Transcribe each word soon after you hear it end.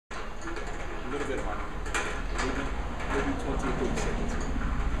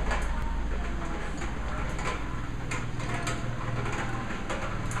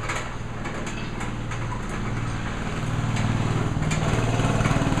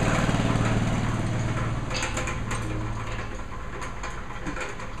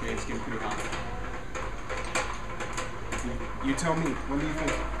tell me. What do you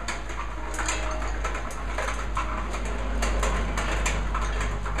think?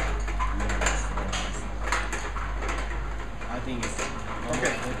 I think it's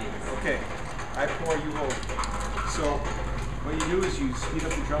okay. Okay. I pour, you hold. So what you do is you speed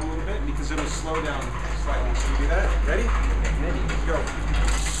up the drum a little bit because it'll slow down slightly. So you do that. Ready? ready. Go.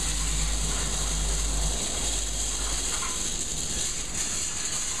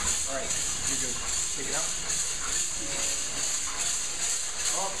 All right. You're good. Take it out.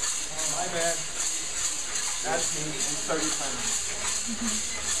 Oh, my bad. That's me. And start your time.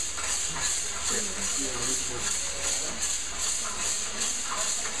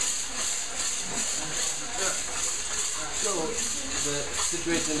 So the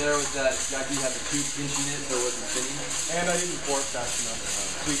situation there was that Jackie had the tube pinching it so it wasn't spinning. And I didn't pour it fast enough.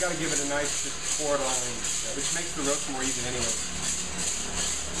 So you got to give it a nice, just pour it all in, which makes the roast more even anyway.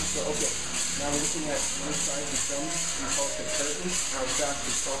 So, okay. Now we're looking at one side of the drum. We call it the curtain. How fast the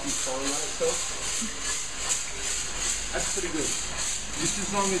salty's falling on itself. That's pretty good. Just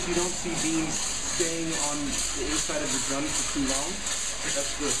as long as you don't see beans staying on the inside of the drum for too long,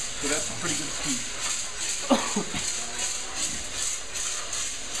 that's good. So that's a pretty good speed.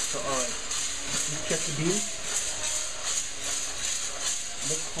 So, alright. You check the beans.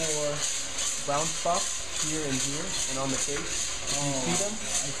 Look for brown spots here and here and on the face. Do you see them?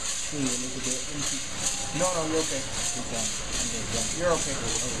 I see a little bit empty. No, you're okay. You're okay.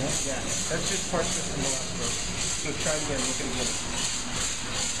 Okay. Yeah, that's just part of the last row. So try it again, look at it again.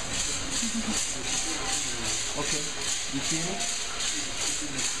 Okay, you see me?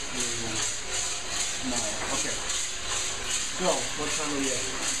 No. Okay. So, what time are we at?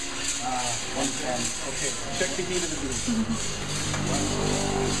 110. Okay, check the heat of the bean.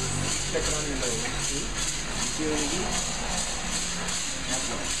 Check it on your nose. See? Feel any heat?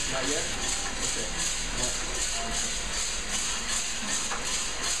 Not yet? Okay.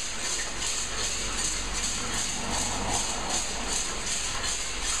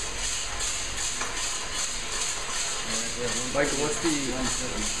 Michael, what's the...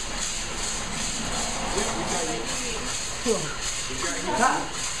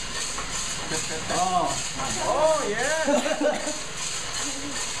 Oh, yeah!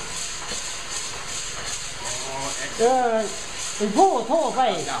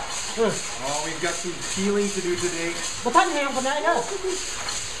 Oh, we've got some peeling to do today. Jackie, we're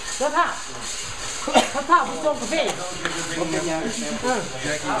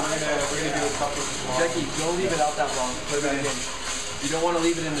gonna do a couple of Jackie, don't leave it out that long. Put it in. You don't want to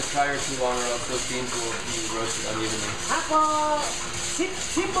leave it in the dryer too long or else those beans will be roasted unevenly. 10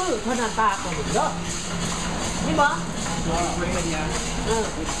 มื้อเท่านั้นบาทต่อหนึ่งเด้อนี่บ่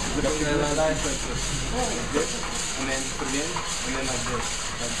And then put it in, and then like this.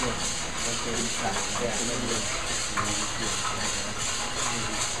 Like this. Like this. Yeah, so like this.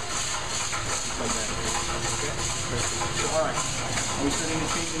 Like that. Okay? So, alright. Are we starting to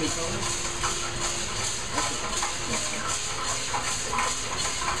change any colors?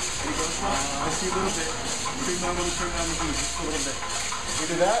 Ready, go slow? I see a little bit. Turn down the heat, just a little bit.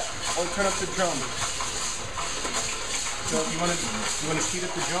 Either that, or turn up the drum. So you want to speed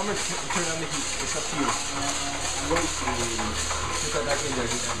up the drum or turn down the heat? It's up to you. Put that back in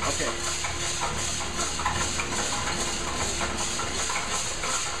there. Okay.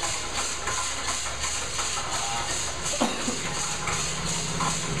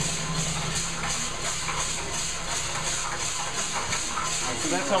 So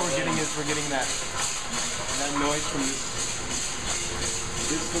that's how we're getting that noise from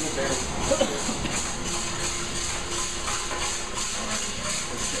this little bear.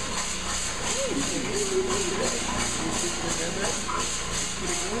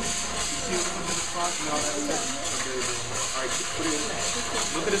 Alright, put it in.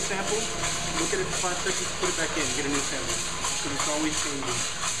 Look at a sample, look at it for 5 seconds, put it back in, get a new sample. Because it's always changing.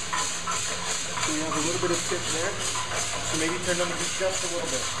 So you have a little bit of tip there. So maybe turn on the heat just a little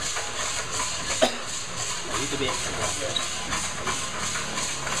bit. A little bit. Yeah.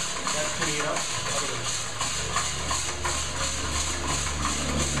 That's pretty enough.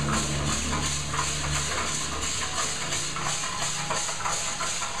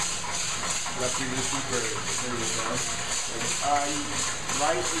 Left you to keep her turning it down.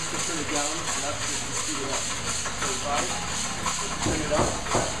 Right is to turn it down, left is to speed it up. So right, turn it up,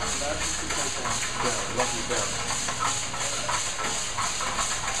 left is to turn it down. Yeah, left it down.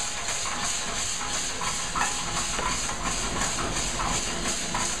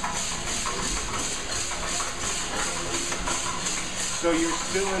 So you're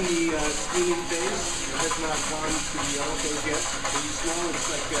still in the steaming phase. It has not gone to the yellow phase yet. So you smell it's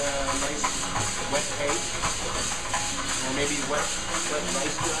like a nice wet hay. Or maybe wet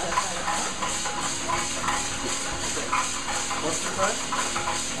rice grass. Okay. What's the price?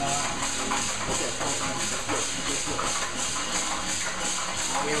 Okay. Good.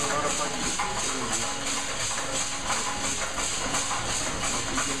 We have a lot of fun.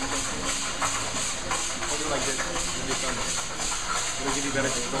 Hold it like this. It'll be fun. It'll give you better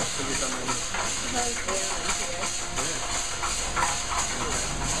control. It'll be fun.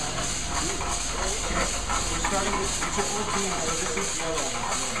 We're starting with your old beans, so this is yellow.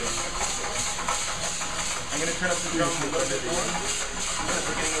 I'm going to turn up the drum a little bit more because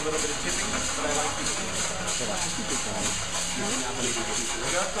we're getting a little bit of tipping, but I like this.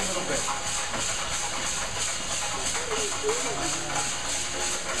 Just a little bit.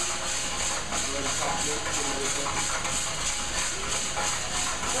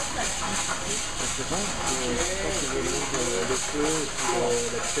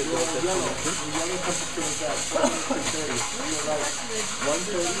 Yellow temperature is at 130. You're right.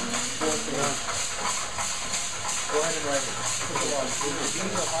 130, 430. Go ahead and write it. The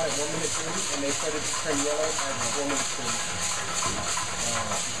beans are hot at 1 minute 30, and they started to turn yellow at 4 minutes 30.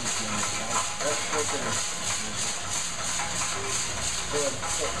 That's 430. Good.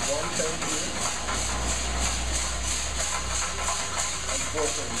 So 130 here. And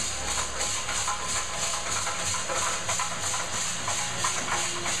 430.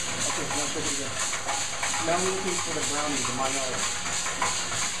 Okay, now take it again. Now we're looking for the brownie, the Maillard.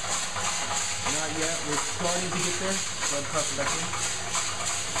 Not yet. We're starting to get there. Go ahead and press it back in.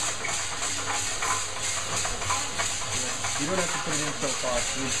 You don't have to put it in so fast.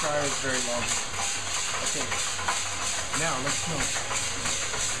 The fryer is very long. Okay. Now, let's smell.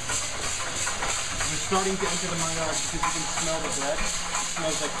 We're starting to enter the Maillard because you can smell the bread. It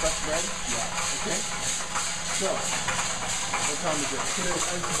smells like fresh bread. Yeah. Okay? So, what time is it? Put it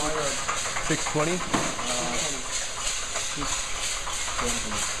into Maillard. 620. 620.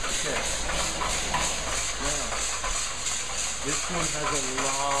 Okay. Now, this one has a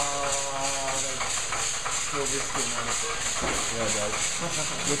lot of silver skin on it. Yeah, it does.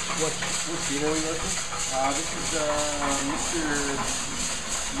 Which bean are we roasting? This is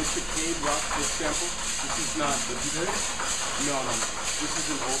Mr. Cade Rockford sample. This is not the bean. No. This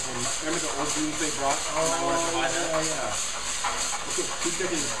is an old one. Remember the old beans they brought? Oh, yeah. Okay, keep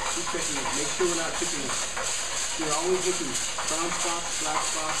checking it. Make sure we're not chipping it. You're always looking. Brown spots, black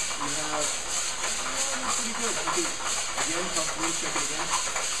spots. We have pretty good. Okay. Again, comfortably check it again.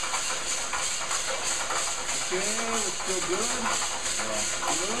 Okay, looks still good.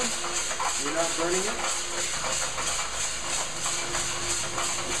 Good. We're not burning it.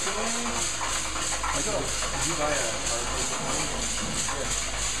 Okay. So, did you buy a cardboard? Yes.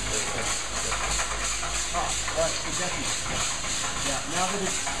 Alright, exactly. Yeah, now that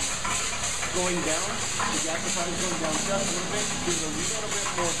it's going down, the gasifier is going down just a little bit, there's a little bit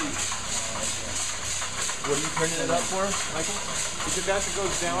more heat. What are you turning it up for, Michael? Because as it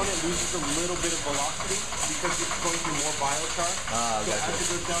goes down, it loses a little bit of velocity because it's going through more biochar. So gotcha. as it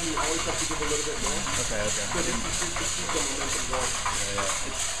goes down, you always have to give a little bit more. Okay. So this is just to keep the momentum going. Yeah.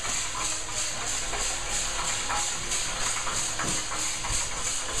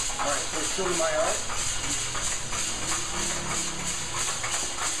 Alright, so it's still in my art.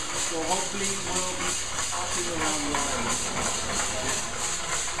 So hopefully we'll be talking around the line.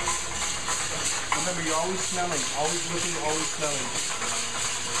 Remember, you're always smelling, always looking, always smelling.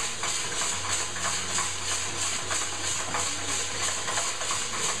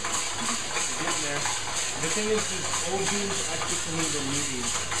 Getting there. The thing is, old beans actually can leave a new beans.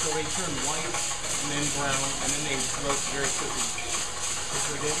 So they turn white and then brown and then they roast very quickly. Push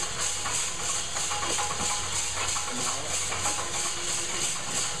it again.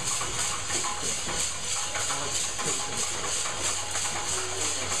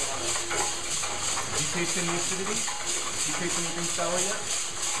 Do you taste any acidity? Do you taste anything sour yet?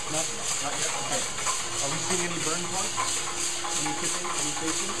 Nothing. Not yet? Okay. Are we seeing any burn points? Any tipping? Any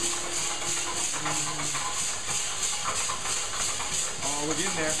tasting? Oh, we're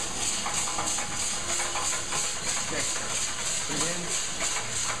getting there. Okay. Put it in.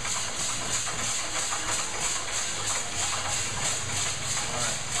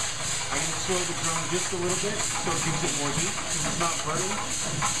 Alright. I'm going to slow the drum just a little bit so it gives it more heat because it's not burning,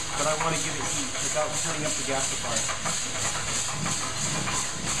 but I want to give it heat without turning up the gasifier.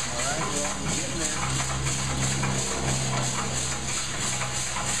 Alright, well, we're getting there.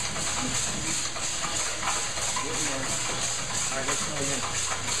 Getting there. Alright, let's try again.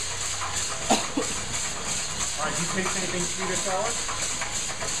 Alright, do you taste anything sweet or sour?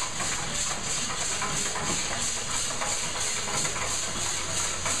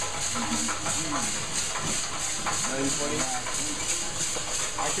 920.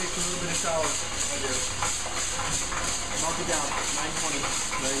 I take a little bit of sour. I do. Mark it down. 920.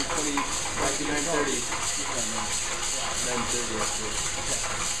 920. Back to 930. 930 actually. Okay.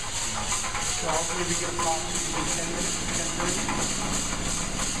 So hopefully we get a pop in 10 minutes, 10:30.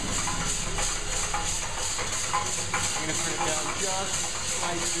 I'm going to turn it down just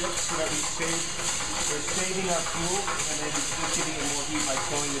slight bit so that we're saving our fuel and then just giving it more heat by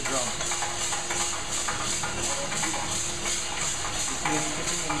slowing the drum. You see any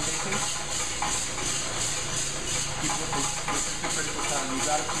tipping, any shaking? Keep looking. This is the critical time. You've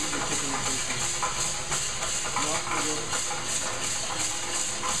got to keep your tipping and shaking. No, we're good.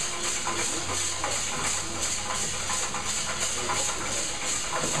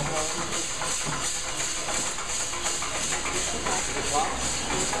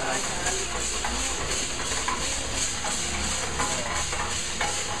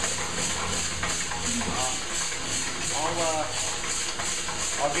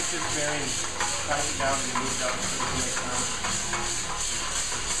 I'll get this bearing, tighten it down and move it up so we can make time.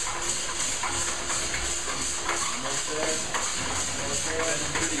 Almost there. Almost there.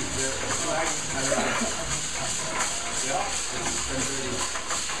 Yeah.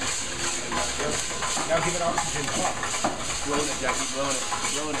 Now give it oxygen up. Blowing it, Jackie, blowing it,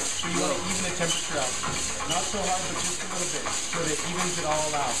 blowing it. So you want to even the temperature out. Not so hard, but just a little bit, so that it evens it all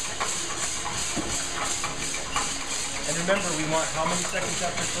out. And remember, we want how many seconds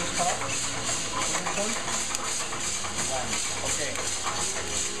after first pop? Okay.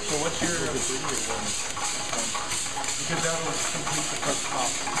 So what's your... Because that will complete the first pop.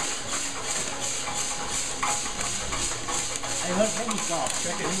 I heard let me stop.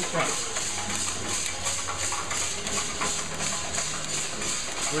 Check it, let me check it.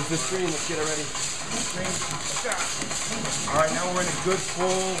 Where's the screen? Let's get it ready. Alright, now we're in a good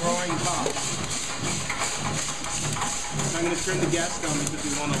full roaring pop. I'm going to turn the gas down because we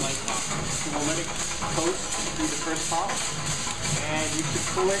want a light pop. So we'll let it coast through the first pop. And you should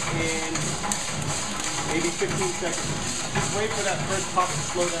pull it in maybe 15 seconds. Just wait for that first pop to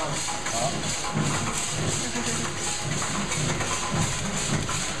slow down.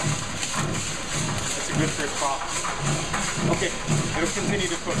 That's a good first pop. Okay, it'll continue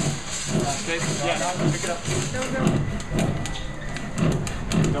to cook. Okay. Yeah, now pick it up.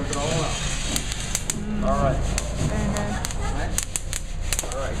 Dump it all out. Alright.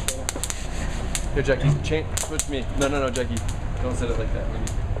 Alright. Here, Jackie, switch me. No, Jackie. Don't set it like that. Maybe.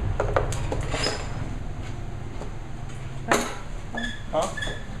 Huh?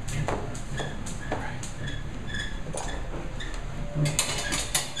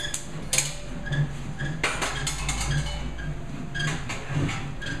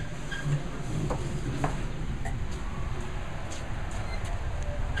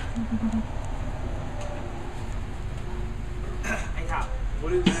 Anh Thảo,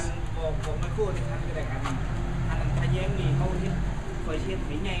 anh có mấy cô thì anh cái này anh em nghỉ câu thì phải xem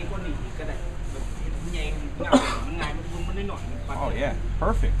thấy nhây con nghỉ cái này nhây ngào ngày nó nổi. Oh yeah,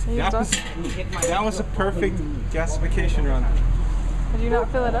 perfect. That was a perfect gasification run. Did you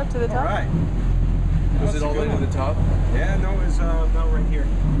not fill it up to the top? All right. Was it all the way to the top? Yeah, no, it's not right here.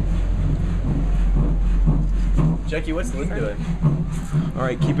 Jackie, what's Lynn doing? All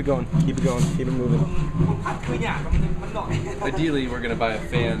right, keep it going, keep it going, keep it moving. Ideally, we're gonna buy a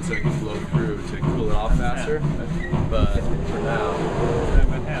fan so it can blow through to cool it off faster. But for now,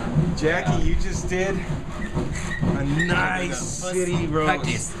 Jackie, you just did a nice city roast.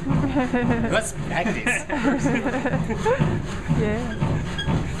 Practice. Let's practice. Yeah.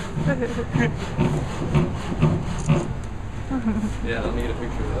 yeah, let me get a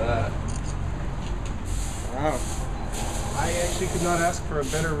picture of that. Wow. I actually could not ask for a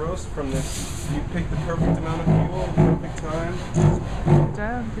better roast from this. You picked the perfect amount of fuel, perfect time. Good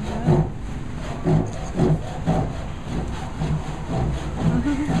job. Good job.